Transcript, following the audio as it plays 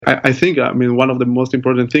I think, I mean, one of the most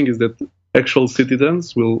important things is that actual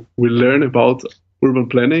citizens will learn about urban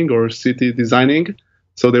planning or city designing,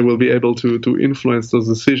 so they will be able to influence those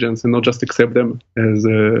decisions and not just accept them as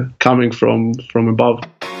coming from above.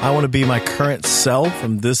 I want to be my current self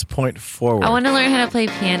from this point forward. I want to learn how to play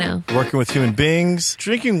piano. Working with human beings,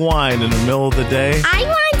 drinking wine in the middle of the day. I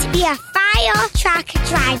want to be a fire truck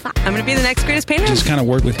driver. I'm going to be the next greatest painter. Just kind of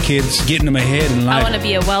work with kids, getting them ahead in life. I want to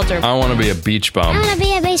be a welder. I want to be a beach bum. I want to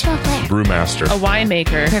be a baseball player. Brewmaster. A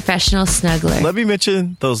winemaker. Professional snuggler. Let me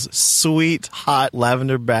mention those sweet, hot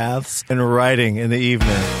lavender baths and writing in the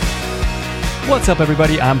evening. What's up,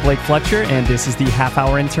 everybody? I'm Blake Fletcher, and this is the Half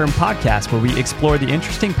Hour Intern Podcast, where we explore the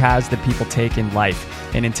interesting paths that people take in life.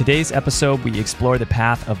 And in today's episode, we explore the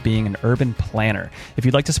path of being an urban planner. If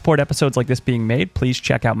you'd like to support episodes like this being made, please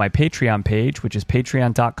check out my Patreon page, which is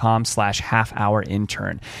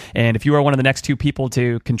patreon.com/halfhourintern. And if you are one of the next two people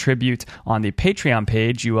to contribute on the Patreon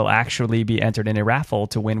page, you will actually be entered in a raffle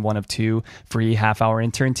to win one of two free Half Hour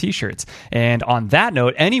Intern t-shirts. And on that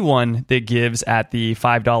note, anyone that gives at the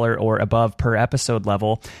 $5 or above per episode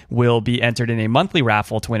level will be entered in a monthly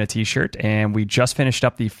raffle to win a t-shirt. And we just finished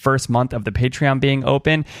up the first month of the Patreon being open.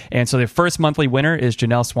 And so the first monthly winner is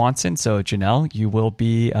Janelle Swanson. So Janelle, you will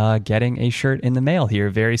be getting a shirt in the mail here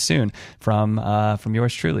very soon from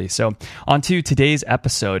yours truly. So on to today's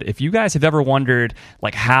episode. If you guys have ever wondered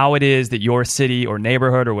like how it is that your city or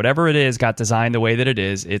neighborhood or whatever it is got designed the way that it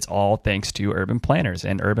is, it's all thanks to urban planners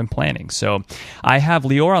and urban planning. So I have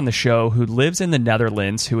Lior on the show who lives in the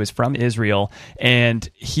Netherlands, who is from Israel, and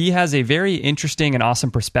he has a very interesting and awesome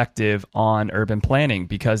perspective on urban planning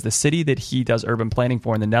because the city that he does urban planning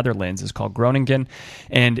for in the Netherlands is called Groningen,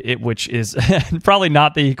 and which is probably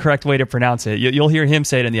not the correct way to pronounce it. You'll hear him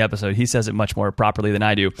say it in the episode. He says it much more properly than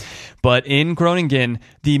I do. But in Groningen,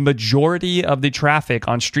 the majority of the traffic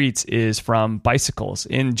on streets is from bicycles.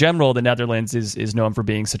 In general, the Netherlands is known for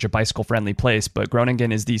being such a bicycle-friendly place, but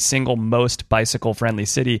Groningen is the single most bicycle-friendly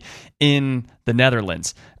city in the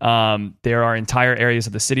Netherlands. There are entire areas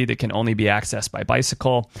of the city that can only be accessed by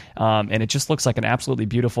bicycle, and it just looks like an absolutely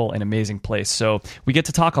beautiful and amazing place. So we get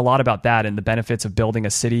to talk a lot about that and the benefits of building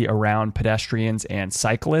a city around pedestrians and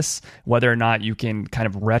cyclists, whether or not you can kind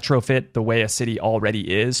of retrofit the way a city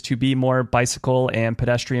already is to be more bicycle and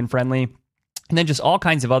pedestrian friendly. And then just all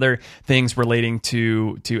kinds of other things relating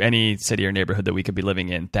to any city or neighborhood that we could be living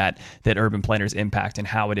in that urban planners impact and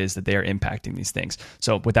how it is that they are impacting these things.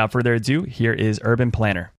 So without further ado, here is Urban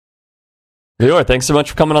Planner. Lior, thanks so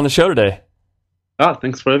much for coming on the show today.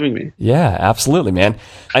 Thanks for having me. Yeah, absolutely, man.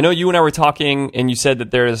 I know you and I were talking, and you said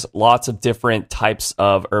that there's lots of different types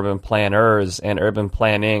of urban planners and urban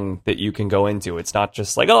planning that you can go into. It's not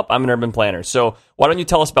just like, oh, I'm an urban planner. So why don't you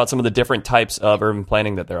tell us about some of the different types of urban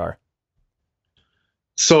planning that there are?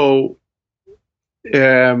 So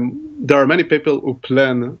there are many people who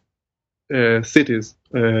plan cities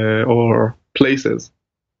or places,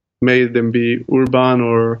 may them be urban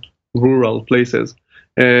or rural places,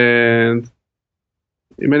 and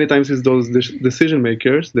many times it's those decision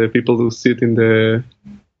makers, the people who sit in the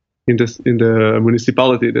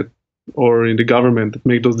municipality that or in the government that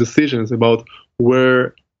make those decisions about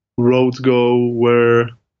where roads go,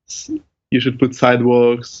 where you should put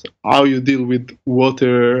sidewalks, how you deal with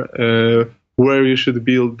water, where you should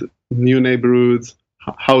build new neighborhoods,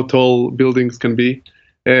 how tall buildings can be.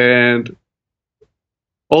 And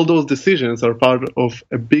all those decisions are part of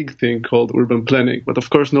a big thing called urban planning. But of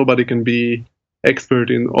course, nobody can be expert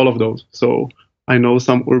in all of those. So I know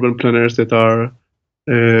some urban planners that are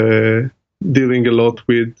dealing a lot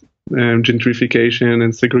with gentrification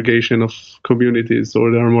and segregation of communities,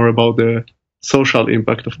 or they are more about the social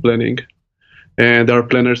impact of planning. And there are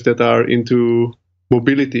planners that are into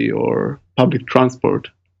mobility or public transport,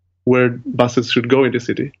 where buses should go in the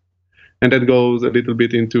city. And that goes a little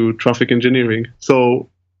bit into traffic engineering. So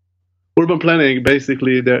urban planning,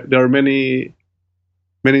 basically, there are many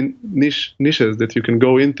niches that you can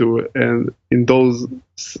go into, and in those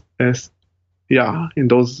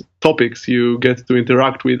topics you get to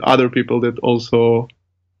interact with other people that also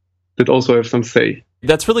have some say.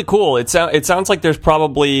 That's really cool. It sounds like there's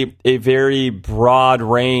probably a very broad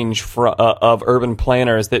range of urban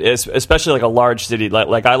planners that is, especially like a large city.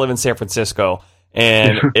 Like I live in San Francisco,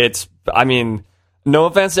 and it's, I mean, no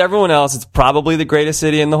offense to everyone else, it's probably the greatest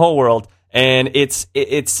city in the whole world. And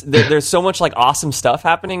there's so much like awesome stuff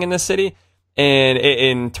happening in this city, and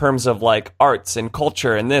in terms of like arts and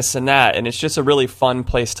culture and this and that, and it's just a really fun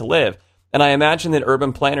place to live. And I imagine that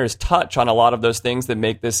urban planners touch on a lot of those things that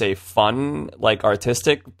make this a fun, like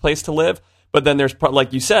artistic place to live. But then there's,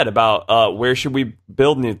 like you said, about where should we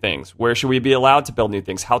build new things? Where should we be allowed to build new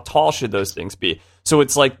things? How tall should those things be? So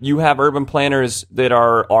it's like you have urban planners that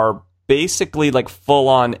are basically like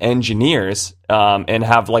full-on engineers and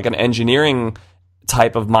have like an engineering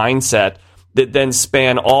type of mindset that then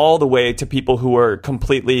span all the way to people who are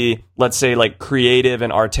completely, let's say, like creative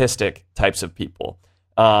and artistic types of people.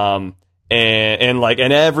 And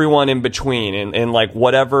everyone in between, and like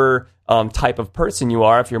whatever type of person you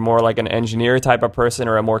are, if you're more like an engineer type of person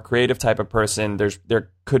or a more creative type of person, there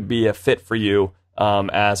could be a fit for you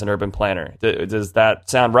as an urban planner. Does that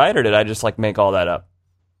sound right, or did I just like make all that up?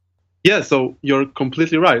 Yeah, so you're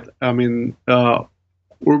completely right. I mean,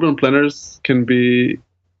 urban planners can be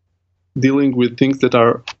dealing with things that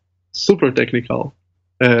are super technical,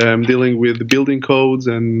 dealing with building codes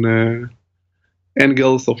and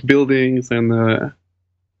angles of buildings and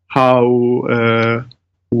how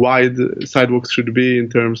wide sidewalks should be in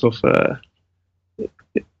terms of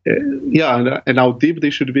and how deep they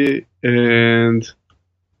should be, and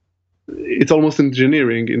it's almost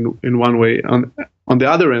engineering in one way. On the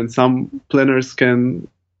other end, some planners can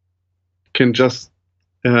just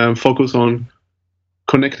focus on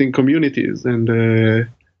connecting communities and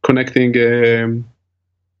connecting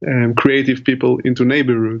creative people into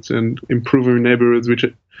neighborhoods and improving neighborhoods, which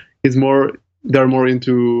is more, they're more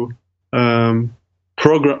into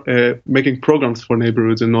making programs for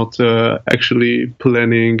neighborhoods and not actually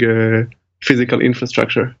planning physical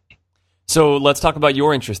infrastructure. So let's talk about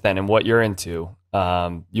your interest then and what you're into.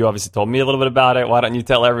 You obviously told me a little bit about it. Why don't you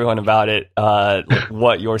tell everyone about it,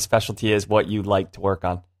 what your specialty is, what you like to work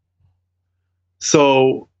on?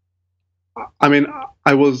 So, I mean,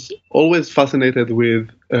 I was always fascinated with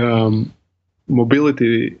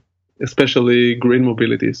mobility, especially green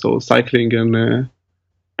mobility, so cycling and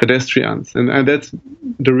pedestrians. And that's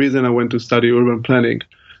the reason I went to study urban planning.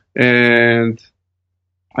 And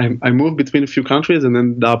I moved between a few countries and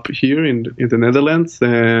ended up here in the Netherlands.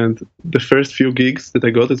 And the first few gigs that I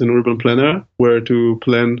got as an urban planner were to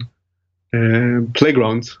plan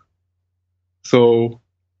playgrounds. So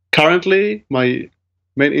currently, my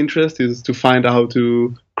main interest is to find out how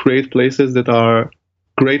to create places that are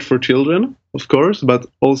great for children, of course, but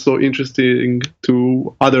also interesting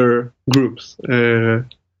to other groups, to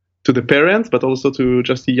the parents, but also to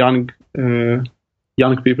just young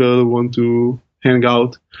people who want to hang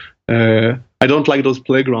out. I don't like those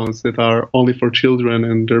playgrounds that are only for children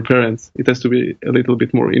and their parents. It has to be a little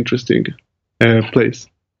bit more interesting place.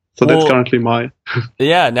 So that's currently my...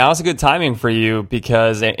 Yeah, now's a good timing for you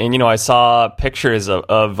because, and you know, I saw pictures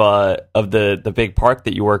of the big park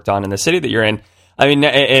that you worked on in the city that you're in. I mean,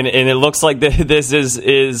 and it looks like this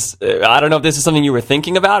is I don't know if this is something you were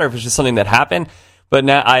thinking about or if it's just something that happened, but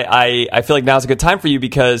now I feel like now's a good time for you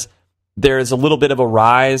because there's a little bit of a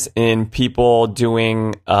rise in people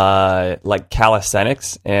doing like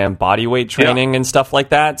calisthenics and body weight training and stuff like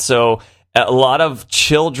that. So a lot of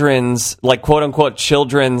children's, like quote unquote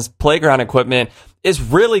children's playground equipment is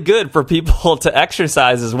really good for people to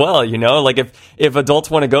exercise as well. You know, like if adults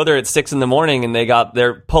want to go there at 6 a.m. and they got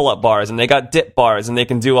their pull-up bars and they got dip bars and they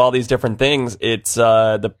can do all these different things, it's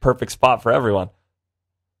the perfect spot for everyone.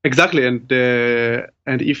 Exactly. And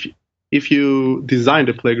if you design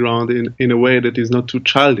the playground in a way that is not too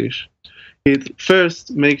childish, it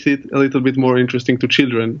first makes it a little bit more interesting to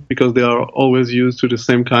children because they are always used to the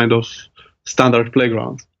same kind of standard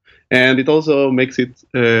playground. And it also makes it,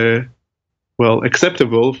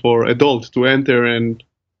 acceptable for adults to enter and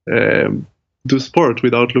do sport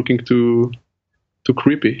without looking too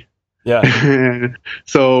creepy. Yeah.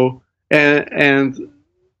 So, and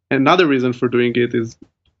another reason for doing it is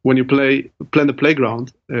when you plan the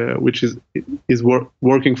playground, which is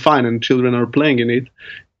working fine and children are playing in it,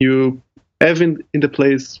 you have in the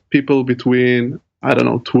place people between,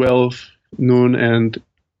 12 noon and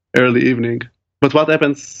early evening. But what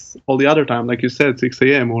happens all the other time, like you said, 6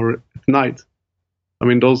 a.m. or at night? I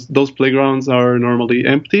mean, those playgrounds are normally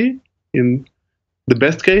empty in the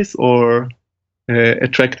best case, or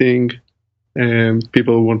attracting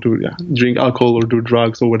people who want to drink alcohol or do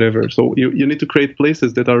drugs or whatever. So you need to create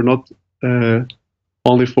places that are not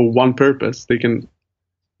only for one purpose. They can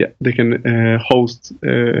host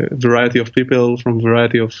a variety of people from a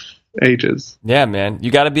variety of ages. Yeah, man. You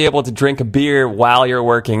got to be able to drink a beer while you're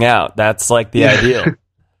working out. That's like the ideal.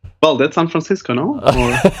 Well, that's San Francisco, no?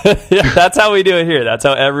 Yeah, that's how we do it here. That's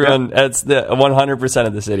how everyone, that's the 100%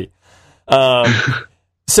 of the city.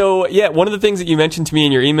 So, yeah, one of the things that you mentioned to me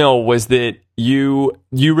in your email was that you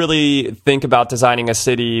really think about designing a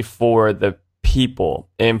city for the people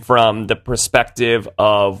and from the perspective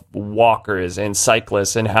of walkers and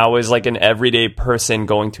cyclists, and how is like an everyday person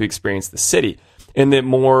going to experience the city in the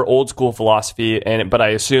more old school philosophy, but I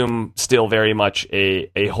assume still very much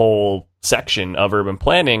a whole section of urban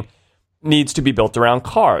planning needs to be built around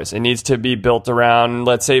cars. It needs to be built around,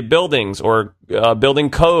 let's say, buildings or building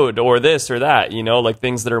code or this or that, like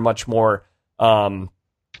things that are much more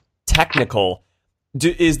technical.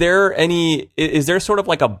 Is there sort of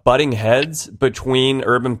like a butting heads between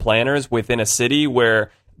urban planners within a city,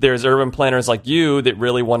 where there's urban planners like you that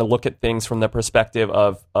really want to look at things from the perspective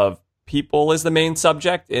of people as the main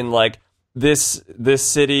subject, and like this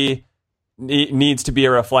city needs to be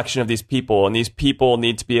a reflection of these people, and these people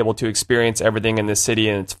need to be able to experience everything in this city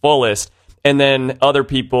in its fullest. And then other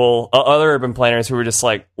urban planners who are just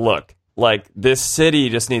like, look, like this city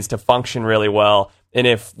just needs to function really well, and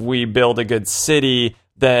if we build a good city,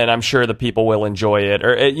 then I'm sure the people will enjoy it.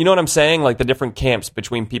 Or you know what I'm saying? Like the different camps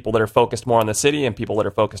between people that are focused more on the city and people that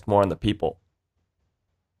are focused more on the people.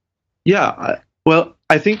 Yeah, well,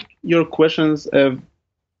 I think your questions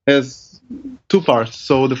has two parts.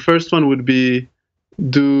 So the first one would be,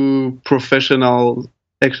 do professionals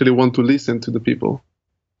actually want to listen to the people?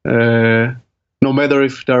 No matter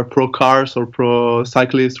if they're pro cars or pro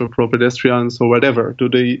cyclists or pro pedestrians or whatever, do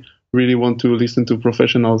they really want to listen to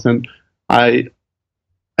professionals? And I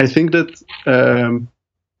think that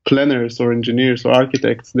planners or engineers or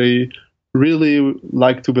architects, they really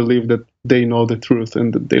like to believe that they know the truth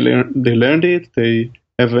and that they learned it. They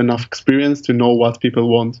have enough experience to know what people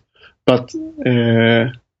want. But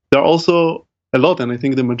there are also a lot, and I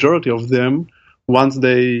think the majority of them, once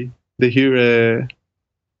they hear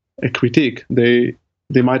a critique, they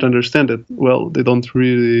might understand that, well, they don't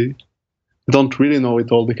really know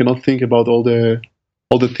it all. They cannot think about all the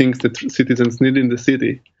things that citizens need in the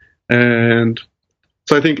city. And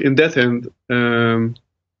so I think in that end,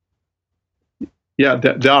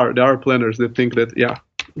 there are planners that think that,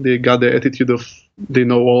 they got the attitude of they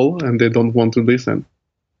know all and they don't want to listen.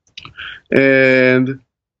 And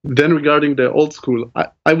then regarding the old school,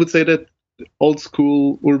 I would say that old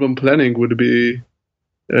school urban planning would be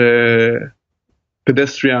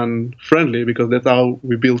pedestrian friendly, because that's how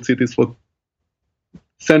we built cities for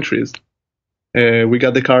centuries. We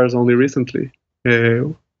got the cars only recently,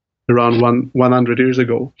 around 100 years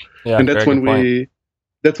ago, and that's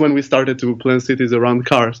when we started to plan cities around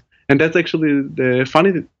cars. And that's actually the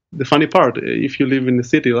funny part. If you live in a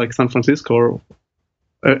city like San Francisco or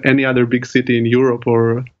any other big city in Europe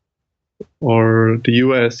or the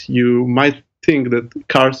US, you might think that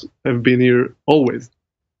cars have been here always.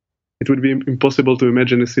 It would be impossible to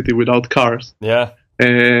imagine a city without cars. Yeah.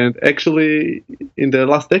 And actually, in the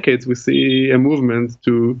last decades, we see a movement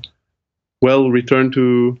to, return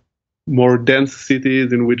to more dense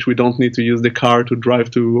cities in which we don't need to use the car to drive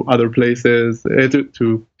to other places,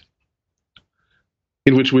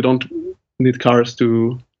 in which we don't need cars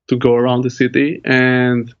to go around the city,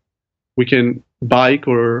 and we can bike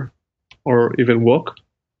or even walk.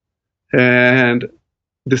 And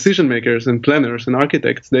decision makers and planners and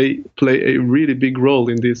architects, they play a really big role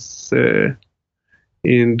in this,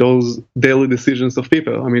 in those daily decisions of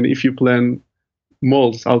people. I mean, if you plan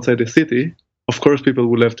malls outside the city, of course people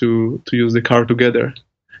will have to use the car together.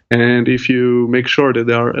 And if you make sure that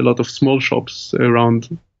there are a lot of small shops around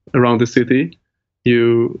the city,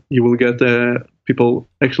 you will get people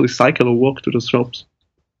actually cycle or walk to those shops.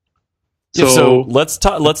 So let's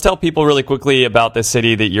tell people really quickly about the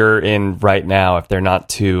city that you're in right now, if they're not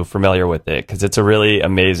too familiar with it, because it's a really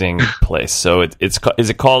amazing place. So is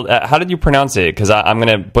it called? How did you pronounce it? Because I'm going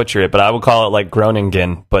to butcher it, but I would call it like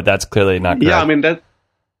Groningen, but that's clearly not correct. Yeah, I mean that's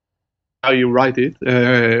how you write it,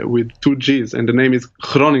 with two G's, and the name is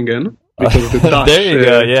Groningen because the Dutch. There you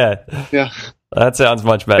go. Yeah. That sounds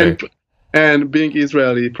much better. And being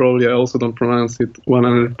Israeli, probably I also don't pronounce it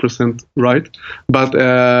 100% right,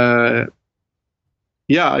 but.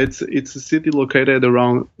 It's a city located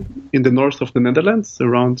around in the north of the Netherlands,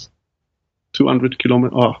 around 200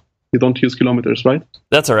 kilometers. Oh, you don't use kilometers, right?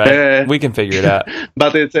 That's all right. We can figure it out.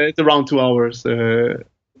 But it's around 2 hours to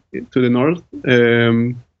the north.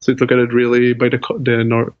 So it's located really by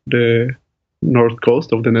the north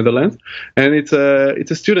coast of the Netherlands, and it's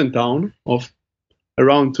a student town of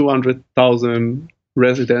around 200,000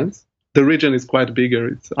 residents. The region is quite bigger;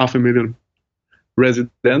 it's 500,000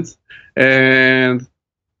 residents, and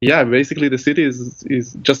basically the city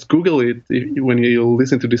is just Google it when you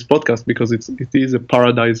listen to this podcast, because it is a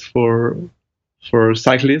paradise for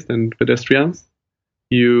cyclists and pedestrians.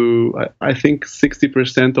 I think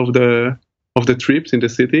 60% of the trips in the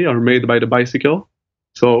city are made by the bicycle,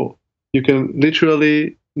 so you can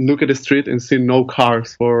literally look at the street and see no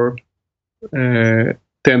cars for 10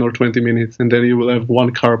 or 20 minutes, and then you will have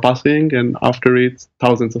one car passing, and after it,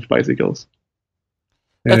 thousands of bicycles.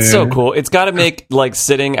 That's so cool. It's got to make like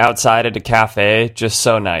sitting outside at a cafe just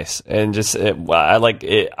so nice, and just I like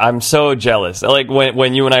it. I'm so jealous. Like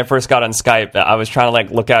when you and I first got on Skype, I was trying to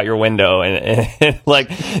like look out your window and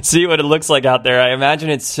like see what it looks like out there. I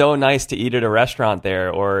imagine it's so nice to eat at a restaurant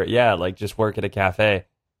there, or like just work at a cafe.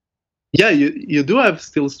 Yeah, you do have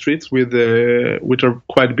still streets with which are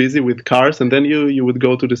quite busy with cars, and then you would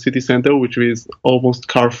go to the city center, which is almost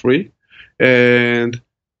car free, and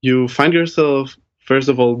you find yourself, first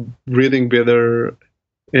of all, breathing better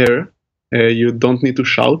air. You don't need to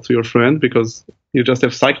shout to your friend because you just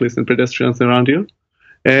have cyclists and pedestrians around you,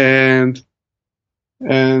 and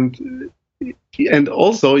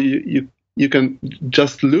also you can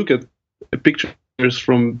just look at pictures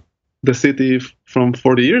from the city from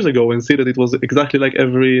 40 years ago and see that it was exactly like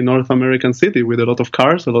every North American city with a lot of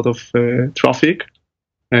cars, a lot of traffic.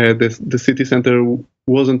 The city center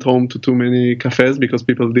wasn't home to too many cafes because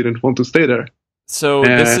people didn't want to stay there. So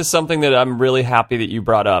this is something that I'm really happy that you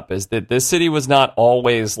brought up, is that this city was not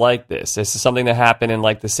always like this. This is something that happened in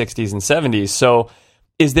like the 60s and 70s. So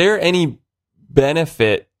is there any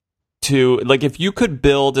benefit to, like, if you could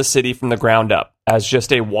build a city from the ground up as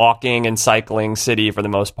just a walking and cycling city for the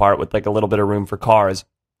most part with like a little bit of room for cars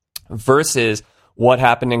versus what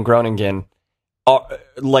happened in Groningen,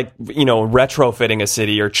 like, you know, retrofitting a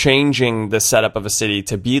city or changing the setup of a city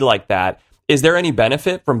to be like that, is there any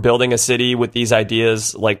benefit from building a city with these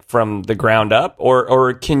ideas like from the ground up,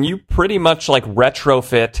 or can you pretty much like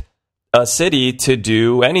retrofit a city to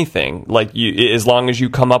do anything? Like, you, as long as you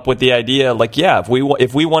come up with the idea, like, yeah, if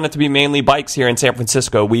we want it to be mainly bikes here in San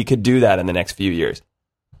Francisco, we could do that in the next few years.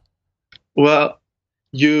 Well,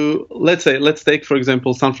 let's take for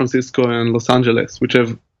example San Francisco and Los Angeles, which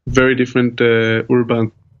have very different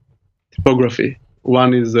urban topography.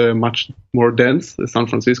 One is much more dense, San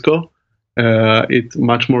Francisco. It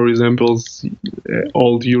much more resembles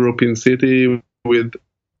old European city with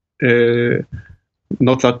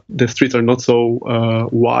not that the streets are not so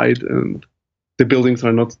wide and the buildings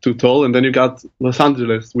are not too tall. And then you got Los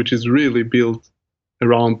Angeles, which is really built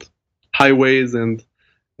around highways and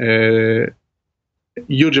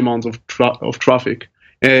huge amounts of traffic.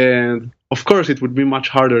 And of course, it would be much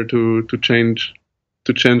harder to change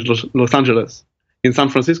Los Angeles. In San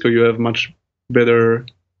Francisco, you have much better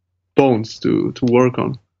bones to work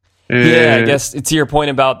on. Yeah, I guess to your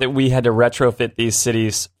point about that we had to retrofit these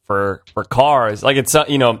cities for cars. Like, it's,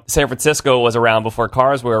 you know, San Francisco was around before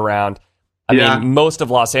cars were around. I mean, most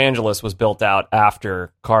of Los Angeles was built out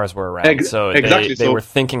after cars were around. So exactly. They were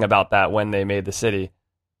thinking about that when they made the city.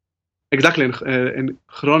 Exactly. And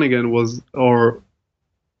Groningen was, or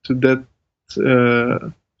to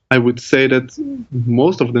that, I would say that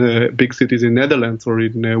most of the big cities in Netherlands or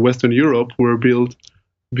in Western Europe were built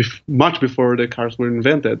much before the cars were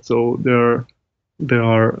invented. So there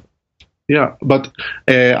are, yeah. But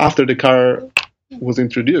after the car was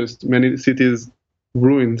introduced, many cities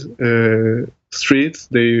ruined streets.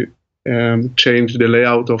 They changed the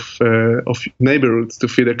layout of neighborhoods to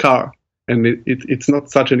fit a car, and it's not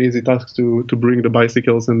such an easy task to bring the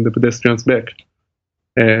bicycles and the pedestrians back.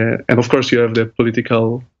 And of course, you have the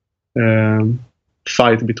political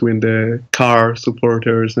fight between the car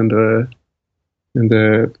supporters and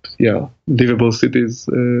the livable cities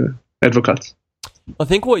advocates. I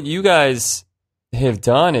think what you guys have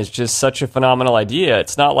done is just such a phenomenal idea.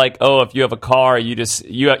 It's not like, oh, if you have a car,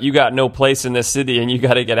 you got no place in this city and you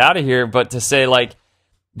got to get out of here. But to say like,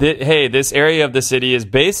 hey, this area of the city is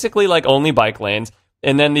basically like only bike lanes,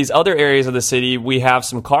 and then these other areas of the city we have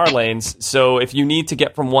some car lanes. So if you need to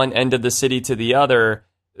get from one end of the city to the other,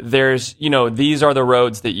 there's, you know, these are the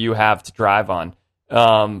roads that you have to drive on.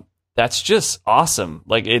 That's just awesome.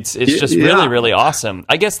 Like, it's just really, really awesome.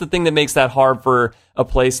 I guess the thing that makes that hard for a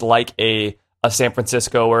place like a San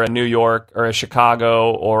Francisco or a New York or a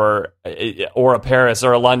Chicago or a Paris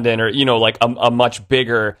or a London or, you know, like a much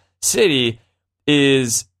bigger city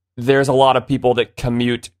is there's a lot of people that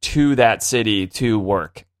commute to that city to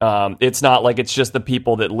work. It's not like it's just the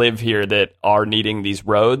people that live here that are needing these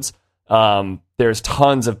roads. There's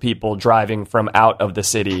tons of people driving from out of the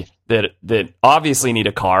city that obviously need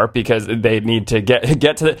a car because they need to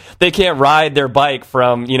get to they can't ride their bike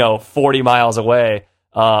from, you know, 40 miles away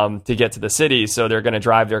to get to the city, so they're going to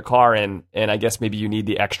drive their car in, and I guess maybe you need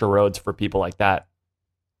the extra roads for people like that.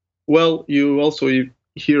 Well, you also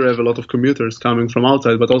here have a lot of commuters coming from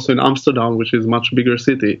outside, but also in Amsterdam, which is a much bigger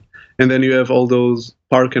city, and then you have all those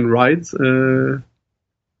park and rides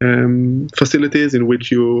facilities in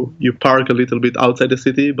which you park a little bit outside the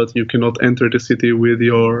city, but you cannot enter the city with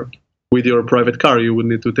your private car. You would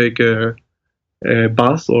need to take a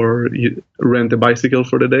bus or rent a bicycle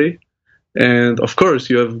for the day. And of course,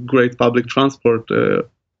 you have great public transport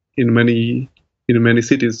in many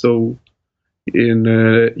cities. So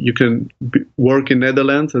you can work in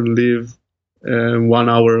Netherlands and live 1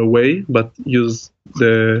 hour away, but use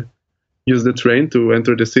the train to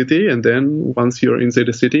enter the city. And then once you're inside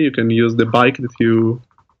the city, you can use the bike that you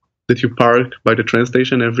park by the train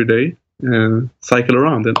station every day and cycle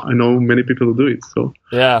around. And I know many people who do it. So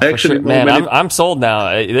yeah, for sure. Man, I'm sold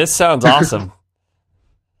now. This sounds awesome.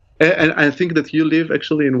 And I think that you live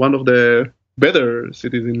actually in one of the better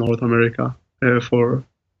cities in North America for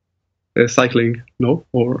cycling, no?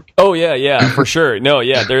 Or oh yeah, for sure. No,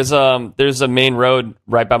 yeah. There's a main road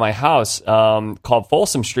right by my house called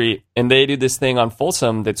Folsom Street, and they do this thing on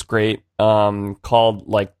Folsom that's great called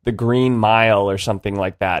like the Green Mile or something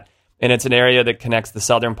like that. And it's an area that connects the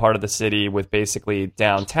southern part of the city with basically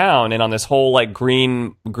downtown. And on this whole like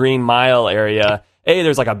green mile area,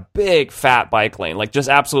 there's like a big fat bike lane, like just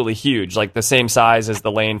absolutely huge, like the same size as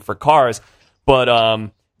the lane for cars.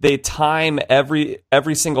 But they time every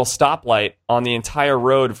single stoplight on the entire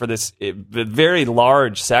road for this very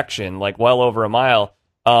large section, like well over a mile,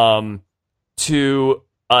 to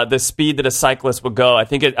the speed that a cyclist would go. I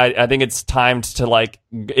think it's timed to like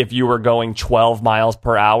if you were going 12 miles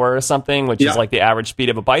per hour or something, which is like the average speed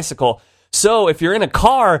of a bicycle. So if you're in a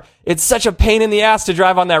car, it's such a pain in the ass to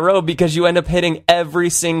drive on that road because you end up hitting every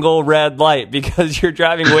single red light because you're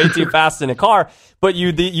driving way too fast in a car. But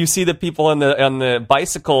you see the people on the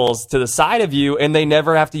bicycles to the side of you, and they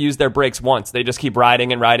never have to use their brakes once. They just keep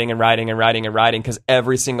riding and riding and riding and riding and riding because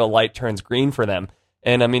every single light turns green for them.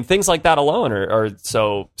 And I mean, things like that alone are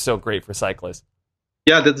so great for cyclists.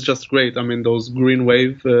 Yeah, that's just great. I mean, those green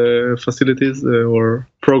wave facilities or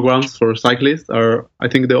programs for cyclists I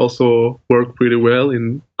think they also work pretty well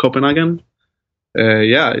in Copenhagen.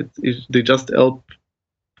 They just help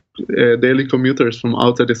daily commuters from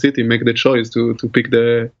outside the city make the choice to pick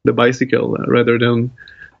the bicycle rather than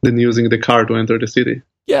using the car to enter the city.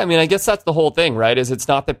 Yeah, I mean, I guess that's the whole thing, right? Is it's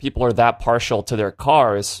not that people are that partial to their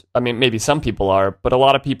cars. I mean, maybe some people are, but a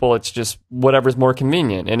lot of people, it's just whatever's more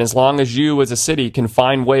convenient. And as long as you as a city can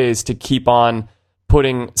find ways to keep on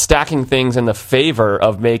stacking things in the favor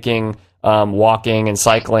of making walking and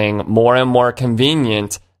cycling more and more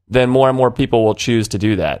convenient, then more and more people will choose to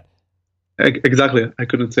do that. Exactly. I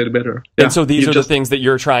couldn't say it better. Yeah, and so these are the things that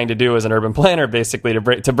you're trying to do as an urban planner, basically,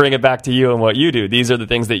 to bring it back to you and what you do. These are the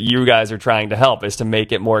things that you guys are trying to help, is to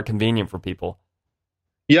make it more convenient for people.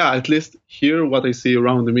 Yeah, at least here, what I see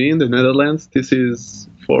around me in the Netherlands, this is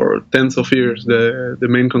for tens of years the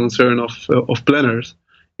main concern of planners.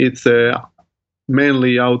 It's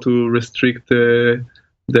mainly how to restrict the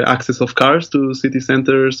access of cars to city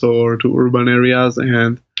centers or to urban areas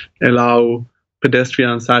and allow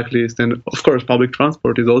pedestrians, cyclists, and of course public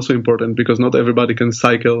transport is also important because not everybody can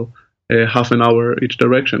cycle half an hour each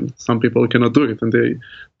direction. Some people cannot do it, and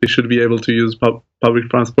they should be able to use public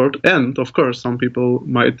transport. And of course, some people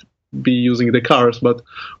might be using the cars, but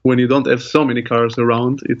when you don't have so many cars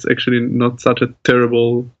around, it's actually not such a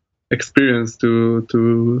terrible experience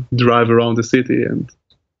to drive around the city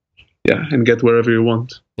and get wherever you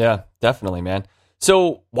want. Yeah, definitely, man.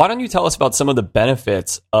 So why don't you tell us about some of the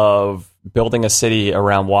benefits of building a city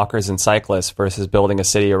around walkers and cyclists versus building a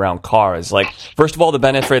city around cars? Like, first of all, the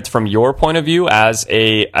benefits from your point of view as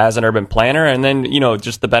an urban planner, and then,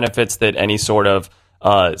 just the benefits that any sort of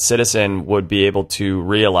citizen would be able to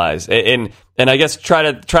realize. And I guess try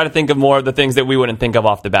to think of more of the things that we wouldn't think of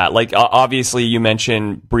off the bat. Like, obviously you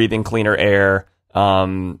mentioned breathing cleaner air,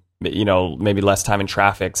 maybe less time in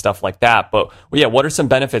traffic, stuff like that. But what are some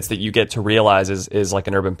benefits that you get to realize as like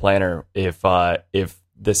an urban planner if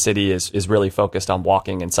the city is really focused on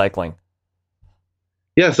walking and cycling?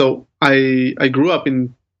 Yeah, so I grew up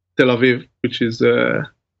in Tel Aviv, which is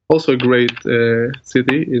also a great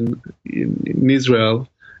city in Israel.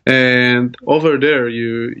 And over there,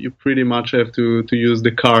 you pretty much have to use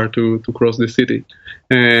the car to cross the city.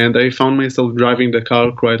 And I found myself driving the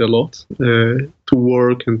car quite a lot to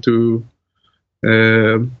work and to,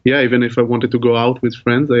 even if I wanted to go out with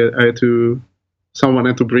friends, someone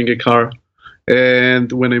had to bring a car.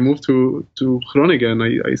 And when I moved to Groningen,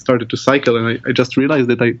 I started to cycle, and I just realized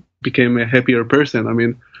that I became a happier person. I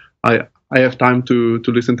mean, I have time to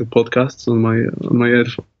listen to podcasts on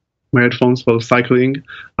my headphones while cycling.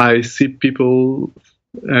 I see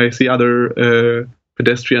other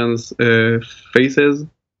pedestrians' faces.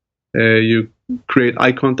 You create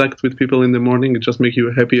eye contact with people in the morning. It just makes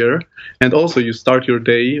you happier, and also you start your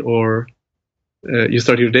day with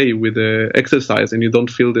exercise, and you don't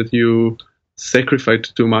feel that you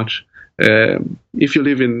sacrificed too much. If you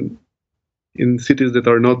live in cities that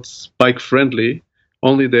are not bike friendly,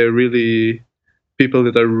 only the people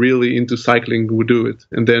that are really into cycling would do it,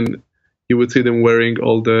 and then you would see them wearing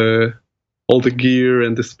all the gear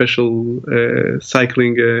and the special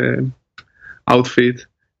cycling outfit,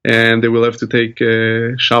 and they will have to take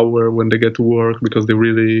a shower when they get to work because they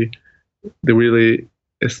really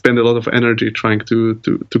spend a lot of energy trying to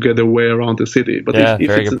get their way around the city. But if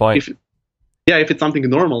very good point. If it's something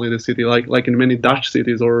normal in the city, like in many Dutch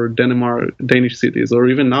cities or Danish cities, or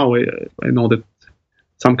even now, I know that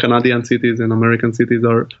some Canadian cities and American cities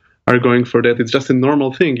are going for that. It's just a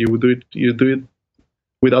normal thing. You do it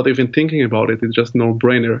without even thinking about it. It's just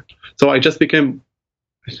no-brainer. So I think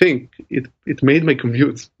it made my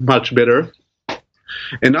commutes much better.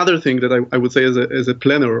 Another thing that I would say as a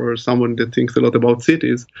planner or someone that thinks a lot about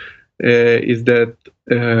cities is that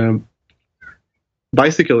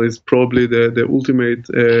bicycle is probably the ultimate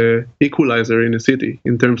equalizer in a city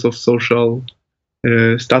in terms of social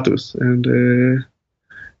status. And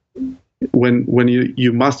when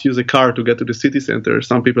you must use a car to get to the city center,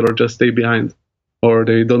 some people are just stay behind, or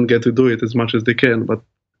they don't get to do it as much as they can. But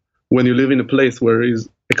when you live in a place where it's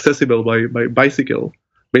accessible by bicycle,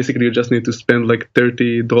 basically you just need to spend like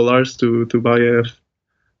 $30 to buy a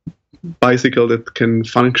bicycle that can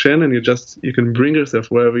function, and you can bring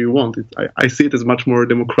yourself wherever you want. I see it as much more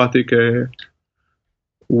democratic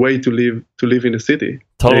way to live in a city.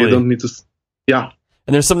 Totally. You don't need to. Yeah.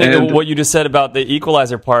 And there's something to what you just said about the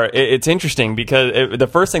equalizer part. It's interesting because the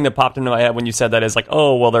first thing that popped into my head when you said that is like,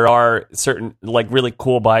 oh, well, there are certain like really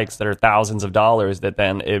cool bikes that are thousands of dollars that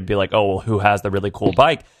then it'd be like, oh, well, who has the really cool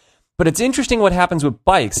bike? But it's interesting what happens with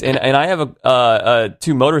bikes. And I have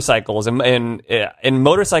two motorcycles, and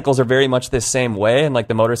motorcycles are very much this same way in like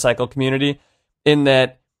the motorcycle community, in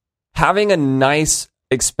that having a nice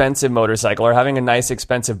expensive motorcycle or having a nice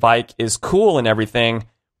expensive bike is cool and everything.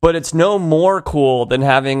 But it's no more cool than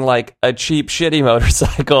having like a cheap shitty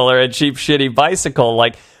motorcycle or a cheap shitty bicycle.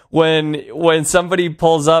 Like when somebody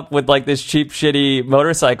pulls up with like this cheap shitty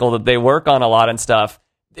motorcycle that they work on a lot and stuff,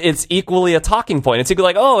 it's equally a talking point. It's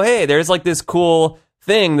equally like, oh, hey, there's like this cool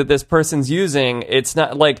thing that this person's using. It's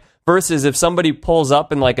not like, versus if somebody pulls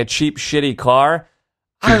up in like a cheap shitty car,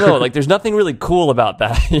 I don't know, like there's nothing really cool about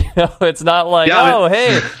that. You know, it's not like,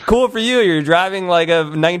 hey, cool for you. You're driving like a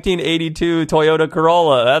 1982 Toyota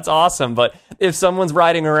Corolla. That's awesome. But if someone's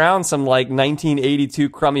riding around some like 1982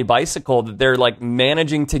 crummy bicycle that they're like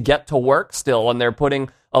managing to get to work still, and they're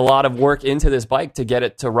putting a lot of work into this bike to get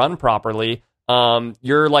it to run properly,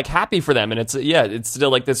 you're like happy for them. And it's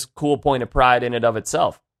still like this cool point of pride in and of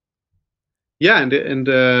itself. Yeah.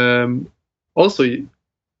 And also,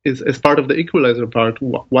 as part of the equalizer part,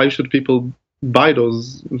 why should people buy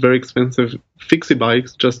those very expensive fixie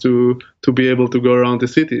bikes just to be able to go around the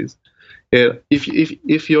cities?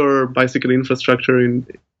 If your bicycle infrastructure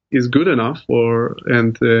is good enough,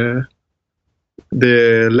 and the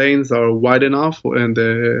lanes are wide enough, and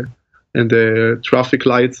the traffic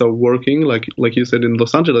lights are working, like you said in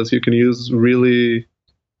Los Angeles, you can use really,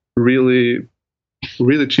 really,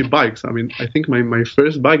 really cheap bikes. I mean, I think my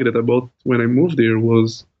first bike that I bought when I moved here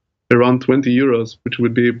was around 20 euros, which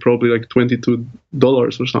would be probably like $22 or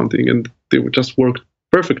something, and they would just work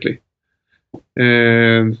perfectly.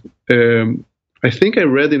 And I think I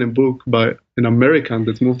read in a book by an American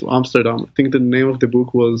that moved to Amsterdam. I think the name of the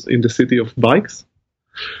book was In the City of Bikes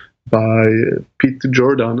by Pete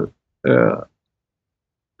Jordan. When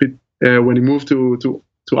he moved to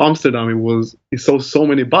Amsterdam, he saw so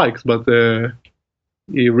many bikes, but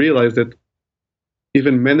he realized that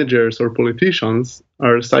even managers or politicians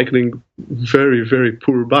are cycling very, very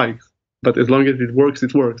poor bikes. But as long as it works,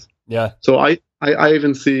 it works. Yeah. So I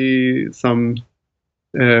even see some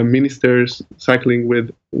ministers cycling with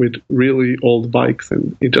really old bikes,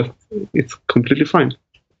 and it's completely fine.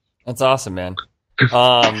 That's awesome, man.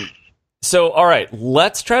 So, all right,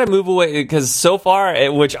 let's try to move away, because so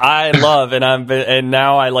far, which I love, and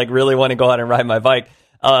now I like really want to go out and ride my bike.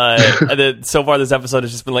 So far this episode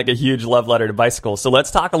has just been like a huge love letter to bicycles. So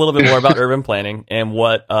let's talk a little bit more about urban planning and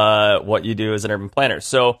what you do as an urban planner.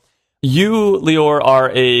 So you, Lior,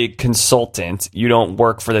 are a consultant. You don't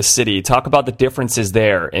work for the city. Talk about the differences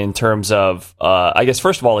there in terms of, I guess,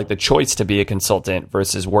 first of all, like the choice to be a consultant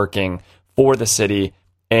versus working for the city,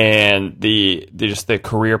 and the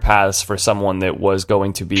career paths for someone that was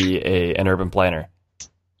going to be an urban planner.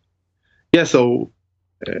 Yeah, so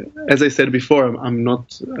as I said before, I'm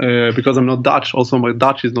not because I'm not Dutch. Also, my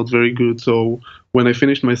Dutch is not very good. So when I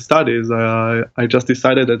finished my studies, I just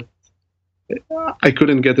decided that I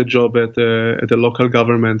couldn't get a job at the local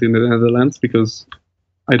government in the Netherlands because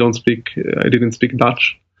I didn't speak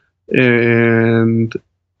Dutch, and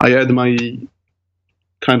I had my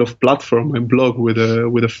kind of platform, my blog with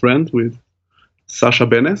a friend, with Sasha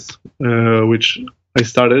Benes, which I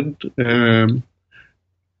started.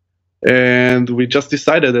 And we just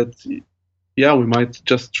decided that, we might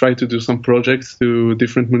just try to do some projects to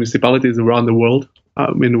different municipalities around the world.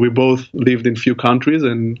 I mean, we both lived in few countries,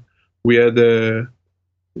 and we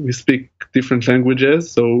speak different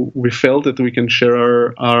languages, so we felt that we can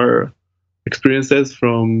share our experiences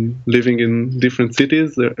from living in different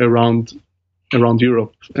cities around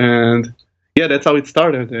Europe. And that's how it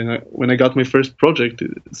started. And when I got my first project,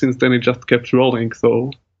 since then it just kept rolling.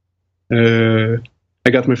 So I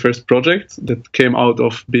got my first project that came out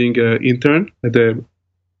of being an intern at the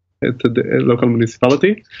local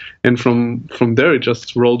municipality, and from there it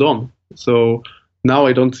just rolled on. So now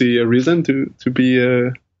I don't see a reason to be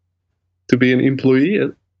an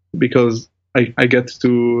employee, because I get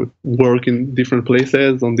to work in different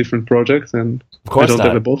places on different projects, and of course I don't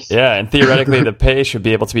have a boss. Yeah, and theoretically the pay should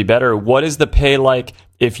be able to be better. What is the pay like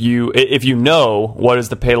if you know what is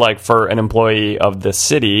the pay like for an employee of the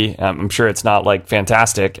city? I'm sure it's not like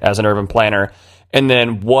fantastic as an urban planner. And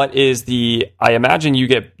then what is I imagine do you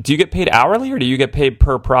get paid hourly or do you get paid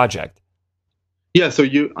per project? Yeah, so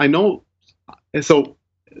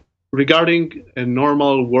regarding a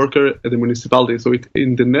normal worker at the municipality, so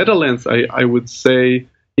in the Netherlands, I would say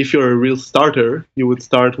if you're a real starter, you would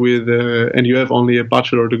start with, and you have only a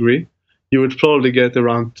bachelor degree, you would probably get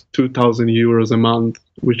around 2,000 euros a month,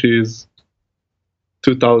 which is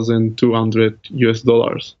 $2,200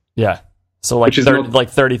 US. Yeah, so like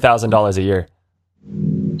 $30,000 a year.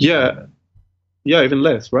 Yeah, even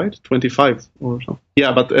less, right? 25 or something.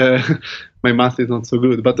 Yeah, but my math is not so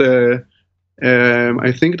good. But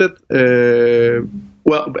I think that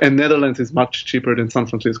and Netherlands is much cheaper than San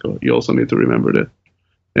Francisco. You also need to remember that.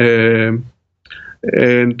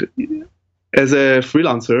 And as a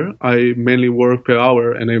freelancer, I mainly work per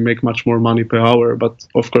hour, and I make much more money per hour. But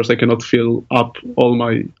of course, I cannot fill up all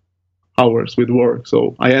my hours with work,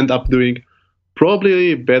 so I end up doing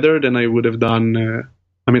probably better than I would have done.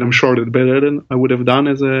 I'm sure that better than I would have done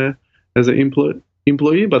as an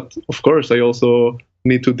employee. But of course, I also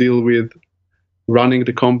need to deal with running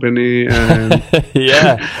the company and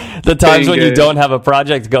the times when you don't have a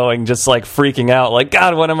project going, just like freaking out, like,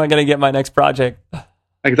 God, when am I going to get my next project?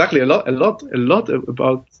 Exactly. A lot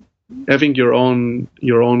about having your own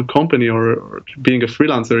company or being a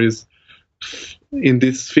freelancer is in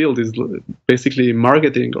this field is basically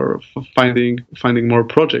marketing or finding more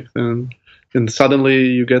projects, and suddenly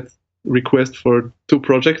you get requests for 2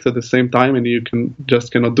 projects at the same time, and you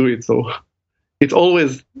cannot do it. So it's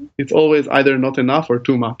always either not enough or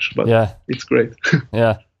too much, but it's great.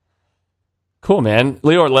 Yeah. Cool, man.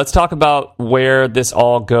 Lior, let's talk about where this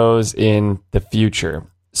all goes in the future.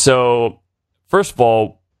 So first of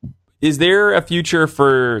all, is there a future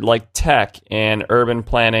for like tech and urban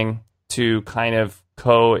planning to kind of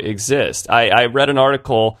coexist? I read an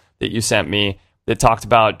article that you sent me that talked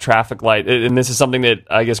about traffic light, and this is something that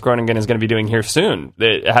I guess Groningen is going to be doing here soon,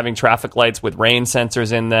 that having traffic lights with rain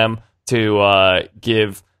sensors in them to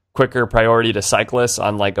give quicker priority to cyclists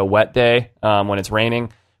on like a wet day when it's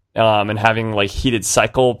raining, and having like heated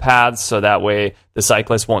cycle paths so that way the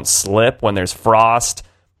cyclist won't slip when there's frost.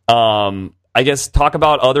 I guess talk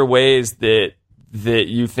about other ways that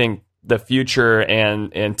you think the future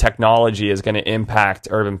and technology is going to impact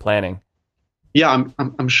urban planning. Yeah,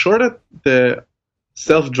 I'm sure that the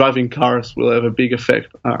self-driving cars will have a big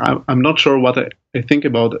effect. I'm not sure what I think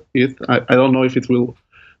about it. I don't know if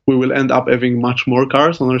we will end up having much more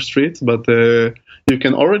cars on our streets, but you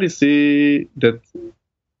can already see that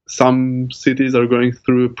some cities are going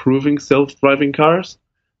through approving self-driving cars.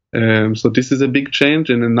 So this is a big change.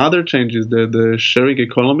 And another change is the sharing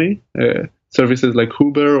economy, services like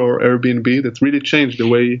Uber or Airbnb that's really changed the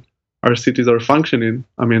way our cities are functioning.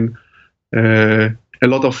 I mean, a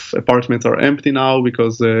lot of apartments are empty now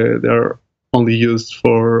because they are only used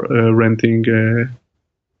for renting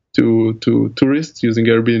to tourists using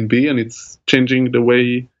Airbnb, and it's changing the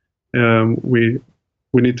way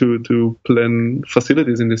we need to plan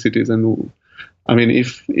facilities in the cities. And I mean,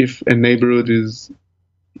 if a neighborhood is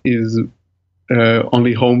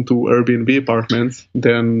only home to Airbnb apartments,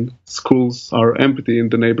 then schools are empty in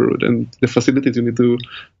the neighborhood, and the facilities you need to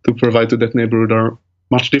provide to that neighborhood are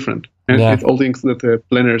much different. And it's all things that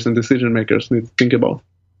planners and decision makers need to think about.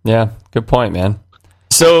 Yeah, good point, man.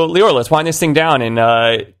 So, Lior, let's wind this thing down and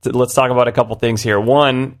let's talk about a couple things here.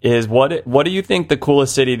 One is what do you think the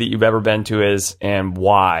coolest city that you've ever been to is, and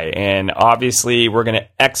why? And obviously, we're going to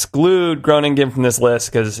exclude Groningen from this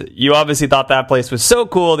list because you obviously thought that place was so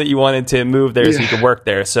cool that you wanted to move there so you could work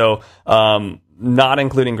there. So, not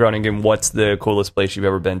including Groningen, what's the coolest place you've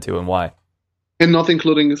ever been to and why? And not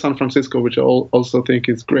including San Francisco, which I also think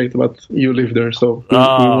is great, but you live there, so we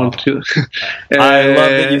want to. I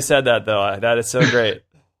love that you said that, though. That is so great.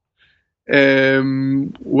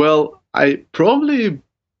 Well, I probably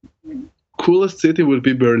coolest city will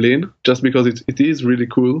be Berlin, just because it is really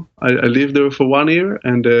cool. I lived there for 1 year,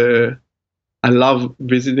 and I love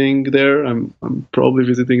visiting there. I'm probably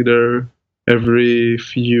visiting there every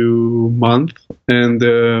few months, and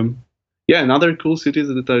another cool city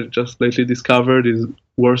that I just lately discovered is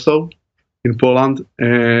Warsaw in Poland,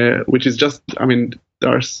 which is just, I mean,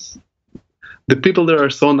 the people there are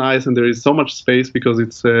so nice, and there is so much space because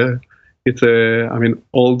it's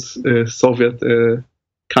old Soviet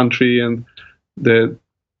country, and the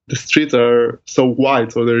streets are so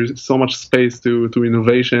wide, so there is so much space to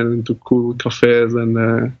innovation and to cool cafes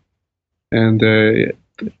and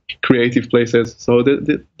creative places. So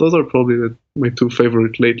those are probably my two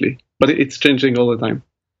favorite lately. But it's changing all the time.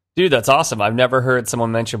 Dude, that's awesome. I've never heard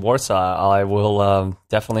someone mention Warsaw. I will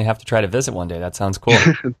definitely have to try to visit one day. That sounds cool.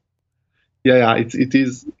 Yeah, it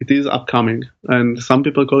is upcoming, and some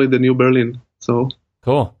people call it the new Berlin. So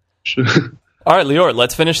cool. All right, Lior,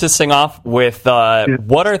 let's finish this thing off with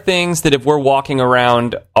what are things that if we're walking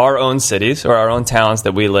around our own cities or our own towns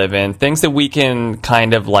that we live in, things that we can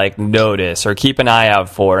kind of like notice or keep an eye out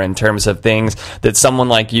for in terms of things that someone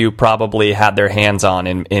like you probably had their hands on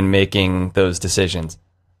in making those decisions?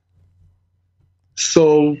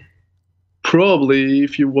 So probably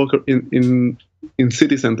if you walk in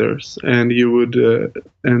city centers and you would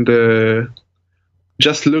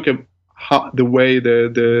just look at the way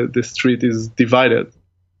the street is divided,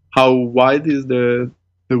 how wide is the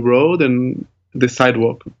road and the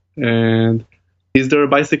sidewalk, and is there a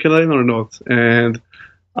bicycle lane or not? And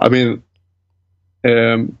I mean,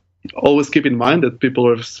 always keep in mind that people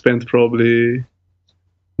have spent probably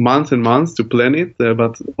months and months to plan it,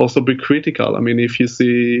 but also be critical. I mean, if you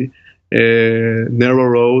see a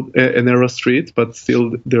narrow street, but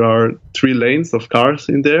still there are 3 lanes of cars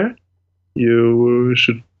in there, you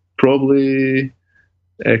should probably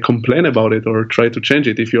complain about it or try to change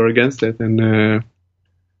it if you're against it. And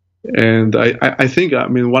I think, I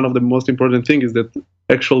mean, one of the most important things is that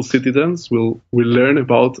actual citizens will learn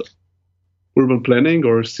about urban planning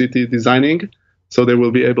or city designing, so they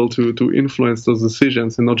will be able to influence those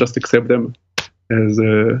decisions and not just accept them as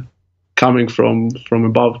coming from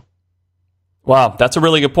above. Wow, that's a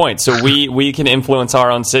really good point. So we can influence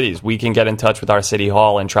our own cities. We can get in touch with our city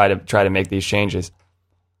hall and try to make these changes.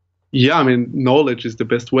 Yeah, I mean, knowledge is the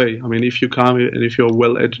best way. I mean, if you come and if you're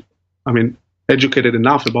educated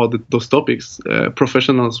enough about those topics,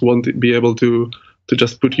 professionals won't be able to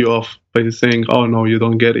just put you off by saying, "Oh no, you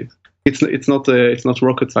don't get it." It's not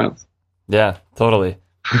rocket science. Yeah, totally.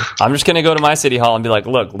 I'm just gonna go to my city hall and be like,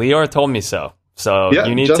 "Look, Lior told me so. So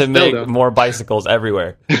you need to make more bicycles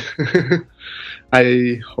everywhere."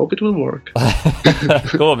 I hope it will work.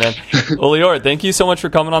 Cool, man. Well, Lior, thank you so much for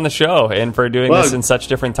coming on the show and for doing this in such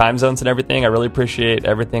different time zones and everything. I really appreciate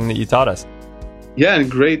everything that you taught us. Yeah,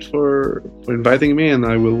 and great for inviting me, and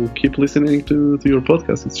I will keep listening to your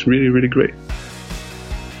podcast. It's really, really great.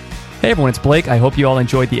 Hey everyone, it's Blake. I hope you all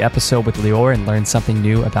enjoyed the episode with Lior and learned something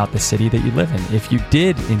new about the city that you live in. If you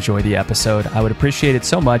did enjoy the episode, I would appreciate it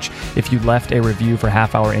so much if you left a review for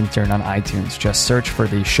Half Hour Intern on iTunes. Just search for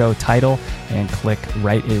the show title and click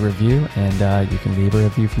Write a Review, and you can leave a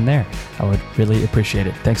review from there. I would really appreciate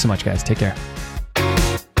it. Thanks so much, guys. Take care.